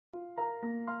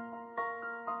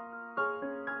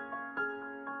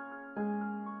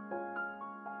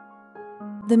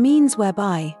The means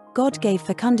whereby God gave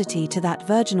fecundity to that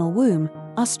virginal womb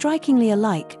are strikingly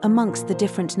alike amongst the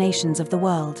different nations of the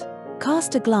world.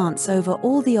 Cast a glance over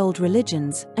all the old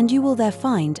religions, and you will there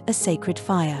find a sacred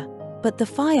fire. But the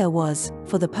fire was,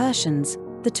 for the Persians,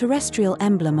 the terrestrial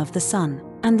emblem of the sun,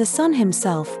 and the sun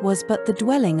himself was but the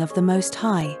dwelling of the Most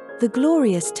High, the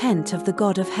glorious tent of the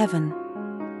God of heaven.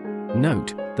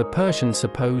 Note, the Persians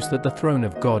suppose that the throne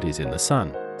of God is in the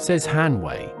sun, says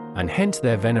Hanway, and hence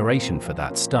their veneration for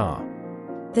that star.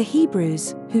 The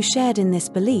Hebrews, who shared in this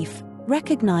belief,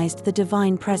 recognized the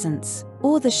divine presence,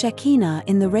 or the Shekinah,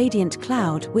 in the radiant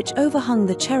cloud which overhung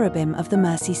the cherubim of the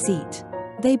mercy seat.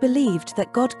 They believed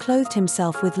that God clothed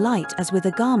himself with light as with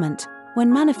a garment,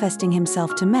 when manifesting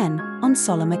himself to men on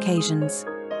solemn occasions.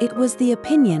 It was the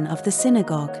opinion of the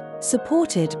synagogue,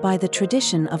 supported by the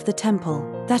tradition of the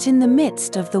temple, that in the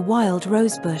midst of the wild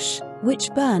rosebush,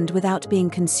 which burned without being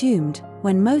consumed,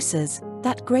 when Moses,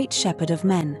 that great shepherd of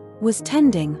men, was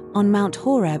tending, on Mount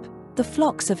Horeb, the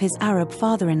flocks of his Arab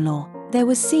father-in-law, there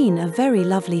was seen a very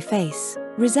lovely face,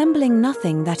 resembling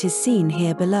nothing that is seen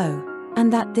here below,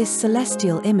 and that this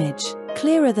celestial image,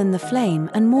 clearer than the flame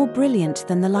and more brilliant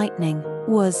than the lightning,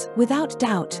 was, without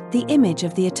doubt, the image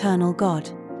of the eternal God.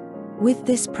 With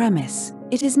this premise,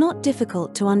 it is not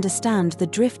difficult to understand the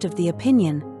drift of the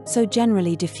opinion, so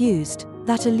generally diffused,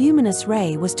 that a luminous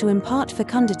ray was to impart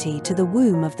fecundity to the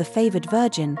womb of the favored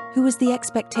Virgin, who was the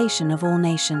expectation of all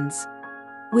nations.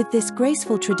 With this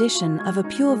graceful tradition of a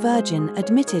pure virgin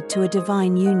admitted to a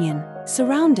divine union,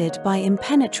 surrounded by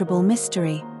impenetrable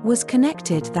mystery, was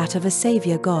connected that of a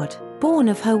Savior God, born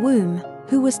of her womb,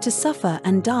 who was to suffer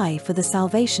and die for the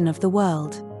salvation of the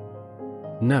world.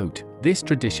 Note, this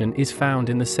tradition is found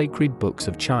in the sacred books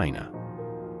of China.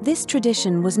 This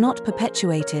tradition was not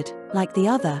perpetuated, like the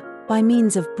other, by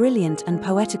means of brilliant and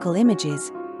poetical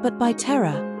images, but by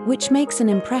terror, which makes an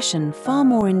impression far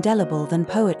more indelible than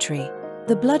poetry.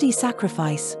 The bloody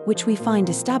sacrifice, which we find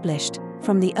established,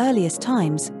 from the earliest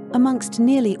times, amongst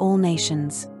nearly all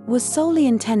nations, was solely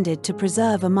intended to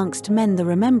preserve amongst men the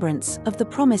remembrance of the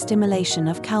promised immolation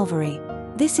of Calvary.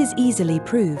 This is easily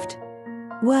proved.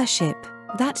 Worship,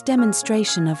 that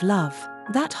demonstration of love,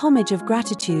 that homage of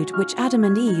gratitude which Adam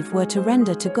and Eve were to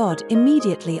render to God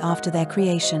immediately after their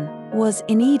creation, was,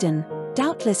 in Eden,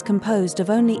 doubtless composed of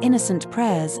only innocent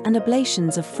prayers and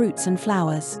oblations of fruits and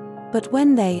flowers. But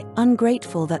when they,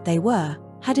 ungrateful that they were,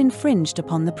 had infringed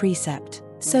upon the precept,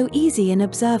 so easy in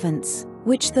observance,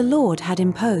 which the Lord had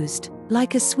imposed,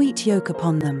 like a sweet yoke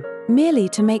upon them, merely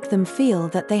to make them feel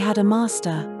that they had a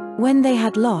master, when they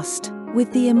had lost,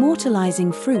 with the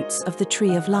immortalizing fruits of the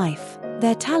tree of life,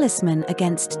 their talisman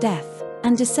against death,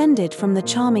 and descended from the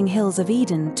charming hills of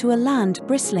Eden to a land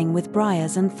bristling with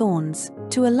briars and thorns,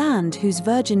 to a land whose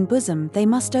virgin bosom they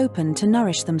must open to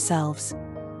nourish themselves.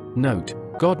 Note,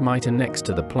 God might annex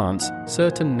to the plants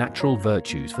certain natural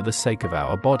virtues for the sake of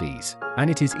our bodies, and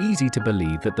it is easy to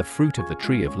believe that the fruit of the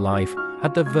tree of life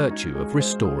had the virtue of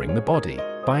restoring the body,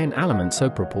 by an aliment so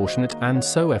proportionate and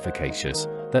so efficacious,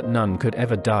 that none could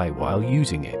ever die while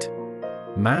using it.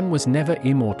 Man was never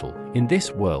immortal in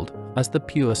this world as the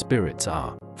pure spirits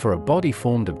are, for a body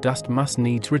formed of dust must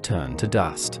needs return to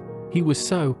dust. He was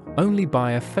so only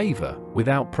by a favor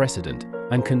without precedent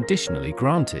and conditionally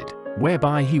granted,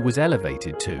 whereby he was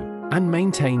elevated to, and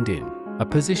maintained in, a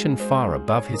position far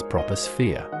above his proper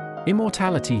sphere.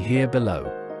 Immortality here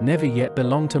below never yet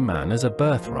belonged to man as a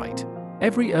birthright.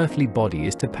 Every earthly body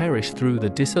is to perish through the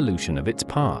dissolution of its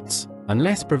parts,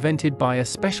 unless prevented by a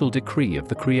special decree of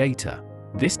the Creator.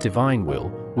 This divine will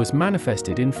was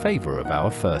manifested in favor of our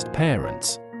first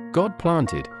parents. God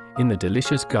planted, in the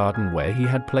delicious garden where he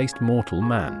had placed mortal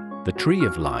man, the tree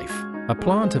of life, a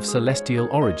plant of celestial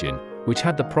origin, which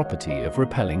had the property of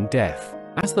repelling death,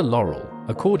 as the laurel,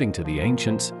 according to the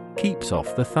ancients, keeps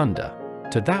off the thunder.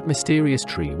 To that mysterious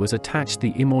tree was attached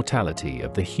the immortality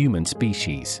of the human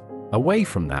species. Away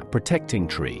from that protecting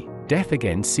tree, death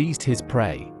again seized his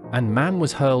prey, and man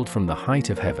was hurled from the height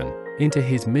of heaven into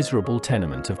his miserable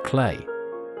tenement of clay.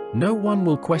 No one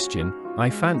will question, I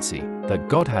fancy, that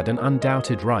God had an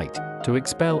undoubted right to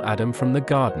expel Adam from the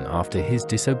garden after his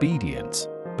disobedience.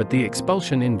 But the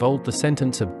expulsion involved the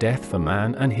sentence of death for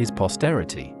man and his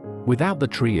posterity. Without the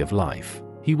tree of life,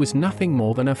 he was nothing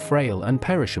more than a frail and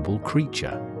perishable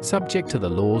creature, subject to the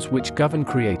laws which govern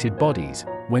created bodies.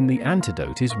 When the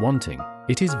antidote is wanting,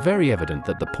 it is very evident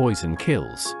that the poison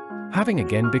kills. Having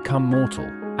again become mortal,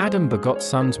 Adam begot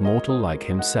sons mortal like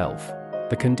himself.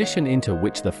 The condition into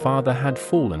which the father had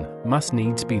fallen must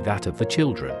needs be that of the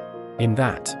children. In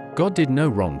that, God did no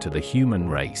wrong to the human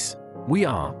race. We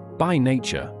are, by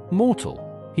nature,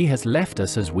 mortal. He has left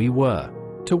us as we were.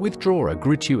 To withdraw a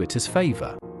gratuitous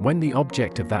favor, when the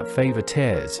object of that favor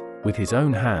tears, with his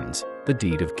own hands, the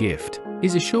deed of gift,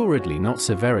 is assuredly not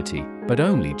severity, but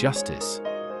only justice.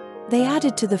 They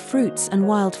added to the fruits and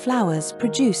wild flowers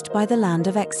produced by the land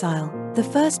of exile, the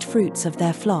first fruits of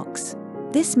their flocks.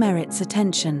 This merits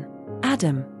attention.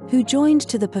 Adam, who joined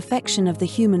to the perfection of the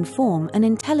human form an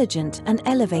intelligent and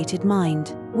elevated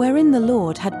mind, wherein the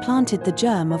Lord had planted the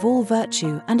germ of all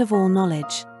virtue and of all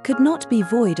knowledge, could not be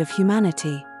void of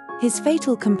humanity. His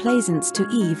fatal complaisance to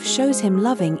Eve shows him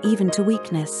loving even to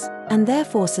weakness, and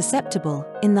therefore susceptible,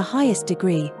 in the highest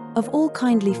degree, of all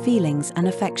kindly feelings and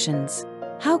affections.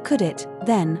 How could it,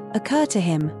 then, occur to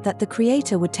him that the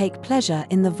Creator would take pleasure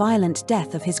in the violent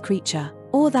death of his creature,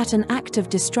 or that an act of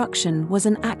destruction was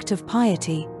an act of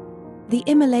piety? The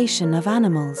immolation of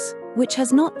animals, which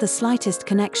has not the slightest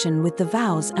connection with the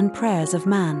vows and prayers of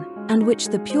man, and which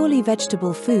the purely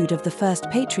vegetable food of the first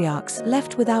patriarchs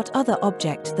left without other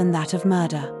object than that of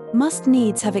murder, must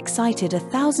needs have excited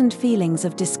 1,000 feelings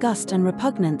of disgust and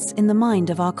repugnance in the mind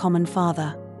of our common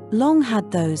Father. Long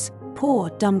had those, poor,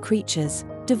 dumb creatures,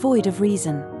 devoid of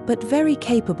reason, but very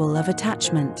capable of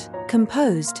attachment,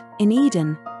 composed, in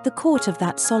Eden, the court of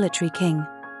that solitary king.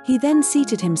 He then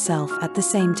seated himself at the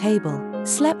same table,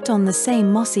 slept on the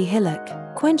same mossy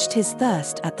hillock, quenched his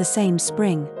thirst at the same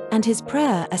spring, and his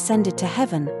prayer ascended to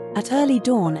heaven, at early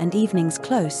dawn and evening's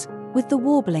close, with the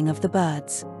warbling of the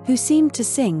birds, who seemed to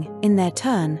sing, in their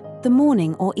turn, the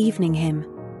morning or evening hymn.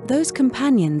 Those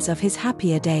companions of his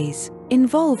happier days,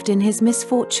 involved in his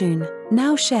misfortune,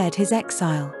 now shared his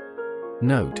exile.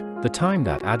 Note, the time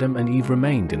that Adam and Eve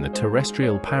remained in the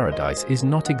terrestrial paradise is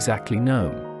not exactly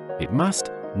known. It must,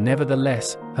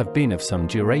 nevertheless, have been of some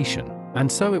duration,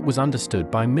 and so it was understood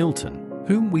by Milton,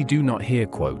 whom we do not here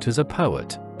quote as a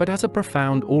poet, but as a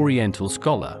profound Oriental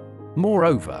scholar.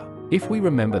 Moreover, if we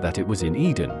remember that it was in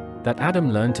Eden that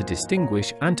Adam learned to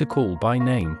distinguish and to call by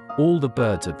name all the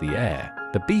birds of the air,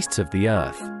 the beasts of the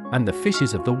earth, and the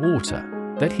fishes of the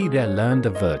water, that he there learned the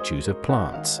virtues of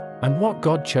plants, and what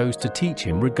God chose to teach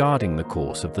him regarding the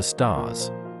course of the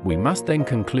stars, we must then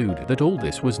conclude that all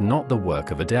this was not the work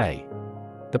of a day.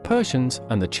 The Persians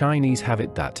and the Chinese have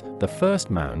it that the first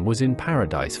man was in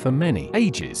paradise for many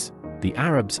ages. The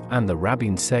Arabs and the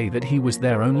rabbins say that he was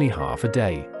there only half a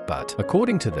day, but,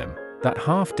 according to them, that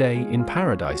half day in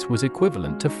paradise was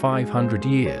equivalent to 500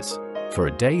 years, for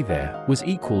a day there was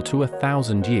equal to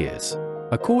 1,000 years.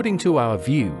 According to our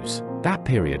views, that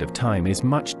period of time is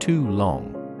much too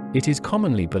long. It is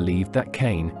commonly believed that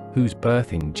Cain, whose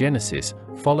birth in Genesis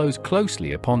follows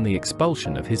closely upon the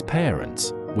expulsion of his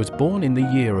parents, was born in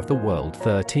the year of the world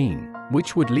 13,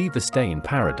 which would leave the stay in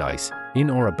paradise in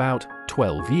or about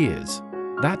 12 years.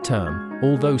 That term,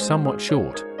 although somewhat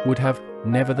short, would have,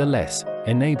 nevertheless,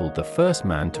 enabled the first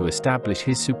man to establish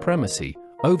his supremacy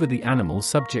over the animals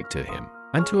subject to him,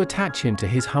 and to attach him to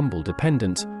his humble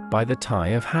dependence by the tie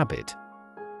of habit.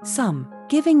 Some,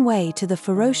 giving way to the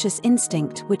ferocious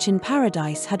instinct which in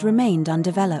paradise had remained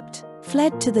undeveloped,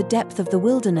 fled to the depth of the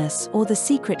wilderness or the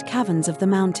secret caverns of the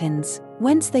mountains,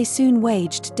 whence they soon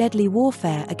waged deadly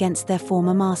warfare against their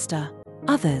former master.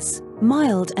 Others,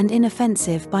 mild and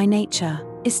inoffensive by nature,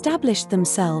 established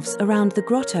themselves around the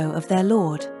grotto of their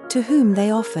Lord, to whom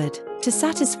they offered, to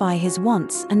satisfy his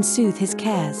wants and soothe his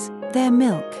cares, their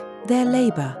milk, their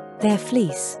labor, their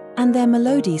fleece, and their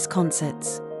melodious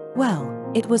concerts.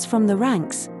 Well, it was from the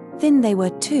ranks, thin they were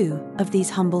too, of these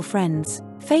humble friends,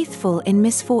 faithful in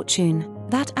misfortune,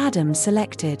 that Adam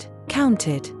selected,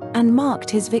 counted, and marked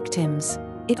his victims.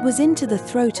 It was into the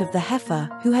throat of the heifer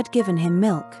who had given him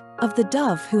milk, of the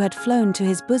dove who had flown to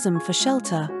his bosom for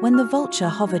shelter when the vulture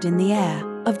hovered in the air,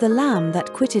 of the lamb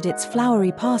that quitted its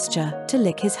flowery pasture to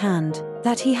lick his hand,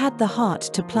 that he had the heart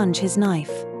to plunge his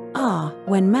knife. Ah,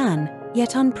 when man,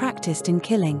 yet unpracticed in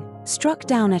killing, struck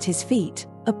down at his feet,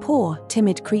 a poor,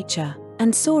 timid creature,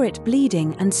 and saw it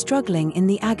bleeding and struggling in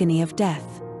the agony of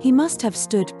death, he must have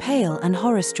stood pale and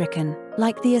horror-stricken,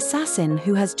 like the assassin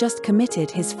who has just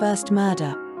committed his first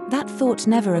murder. That thought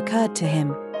never occurred to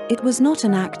him. It was not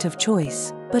an act of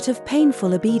choice, but of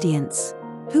painful obedience.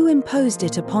 Who imposed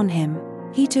it upon him?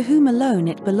 He to whom alone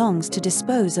it belongs to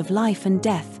dispose of life and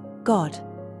death, God.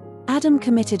 Adam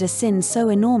committed a sin so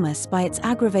enormous by its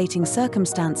aggravating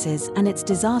circumstances and its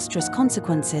disastrous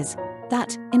consequences,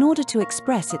 that, in order to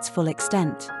express its full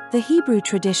extent, the Hebrew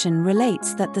tradition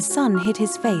relates that the son hid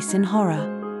his face in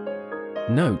horror.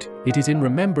 Note, it is in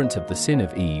remembrance of the sin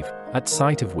of Eve, at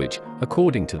sight of which,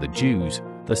 according to the Jews,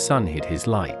 the sun hid his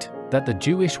light, that the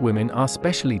Jewish women are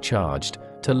specially charged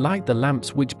to light the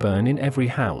lamps which burn in every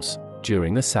house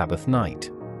during the Sabbath night.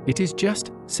 It is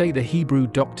just, say the Hebrew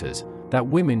doctors, that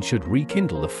women should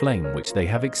rekindle the flame which they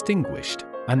have extinguished,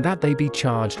 and that they be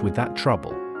charged with that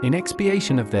trouble, in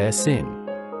expiation of their sin.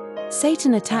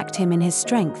 Satan attacked him in his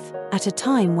strength, at a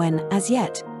time when, as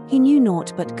yet, he knew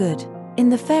naught but good. In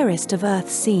the fairest of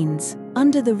earth's scenes,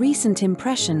 under the recent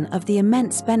impression of the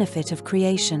immense benefit of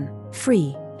creation,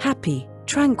 free, happy,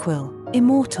 tranquil,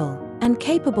 immortal, and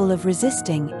capable of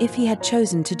resisting if he had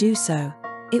chosen to do so,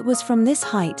 it was from this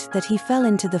height that he fell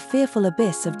into the fearful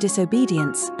abyss of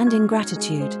disobedience and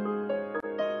ingratitude.